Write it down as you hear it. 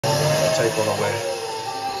tape on the way.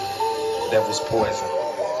 Devil's Poison.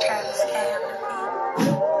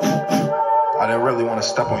 I didn't really want to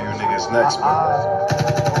step on you niggas next, but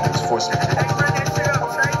it's forcing me.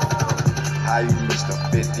 How you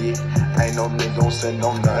Mr. 50? Ain't no nigga gon' send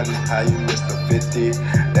no nothing. How you Mr. 50?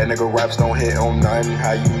 That nigga raps don't hit on nothing.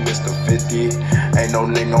 How you Mr. 50? Ain't no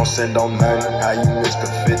nigga gon' send on nothing. How you Mr.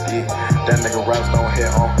 50? That nigga raps don't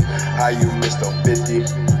hit on. How you Mr. 50?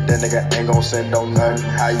 That nigga ain't gon' send on nothing.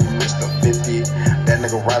 How you Mr. 50? That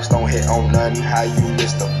nigga raps don't hit on nothing. How you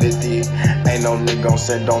Mr. 50? Ain't no nigga gon'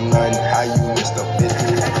 send on nothing. How you Mr. 50?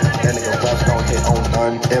 That nigga raps don't hit on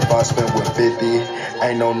nothing. If I spend with 50,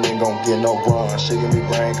 ain't no nigga gon' get no run. Shit give me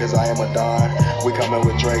brain cause I am a don. We coming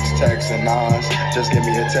with Drake's, Tex, and Nas. Just give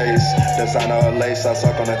me a taste. Designer a lace, I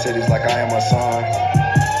suck on the titties like I am a son.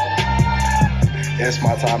 It's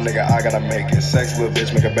my time, nigga, I gotta make it. Sex, little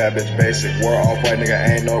bitch, make a bad bitch basic. War off white, nigga,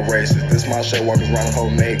 ain't no racist. This my shit, walkers round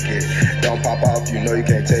whole naked. Don't pop off, you know you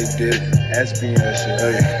can't take dick. SB and shit,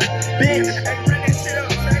 bitch.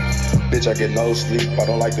 Bitch, I get no sleep. I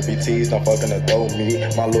don't like to be teased, I'm fucking adore me.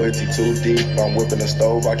 My loyalty too deep. I'm whipping the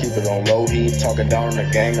stove, I keep it on low heat. Talking down the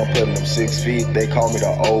gang, I'm putting them 6 feet. They call me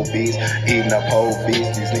the old beast, eating up whole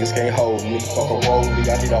beats. These niggas can't hold me. Fuck a rollie,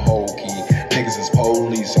 I need a whole key. Niggas is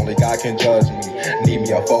police, only God can judge me. Need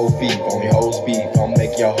me a 4 feet, only hoes beef. I'm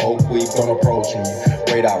making your whole week, don't approach me.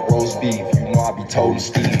 Wait out roast beef, you know I be toting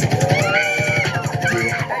Steve.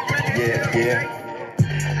 Yeah.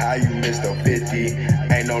 How you Mr. 50?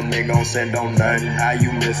 Ain't no nigga gon' send on nothing. How you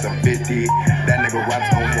Mr. 50? That nigga raps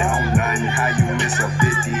don't hit on nothing. How you Mr.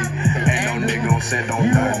 50? Ain't no nigga gon' send on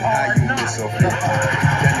nothing. How you Mr. 50?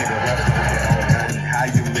 That nigga raps don't hit on nothing. How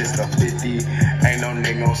you Mr. 50? Ain't no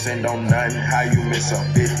nigga gon' send on nothing. How you Mr.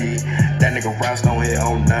 50? That nigga raps don't hit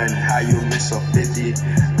on nothing. How you Mr. 50?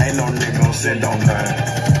 Ain't no nigga gon' send on nothing.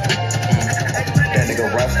 That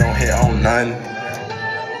nigga raps don't hit on nothing.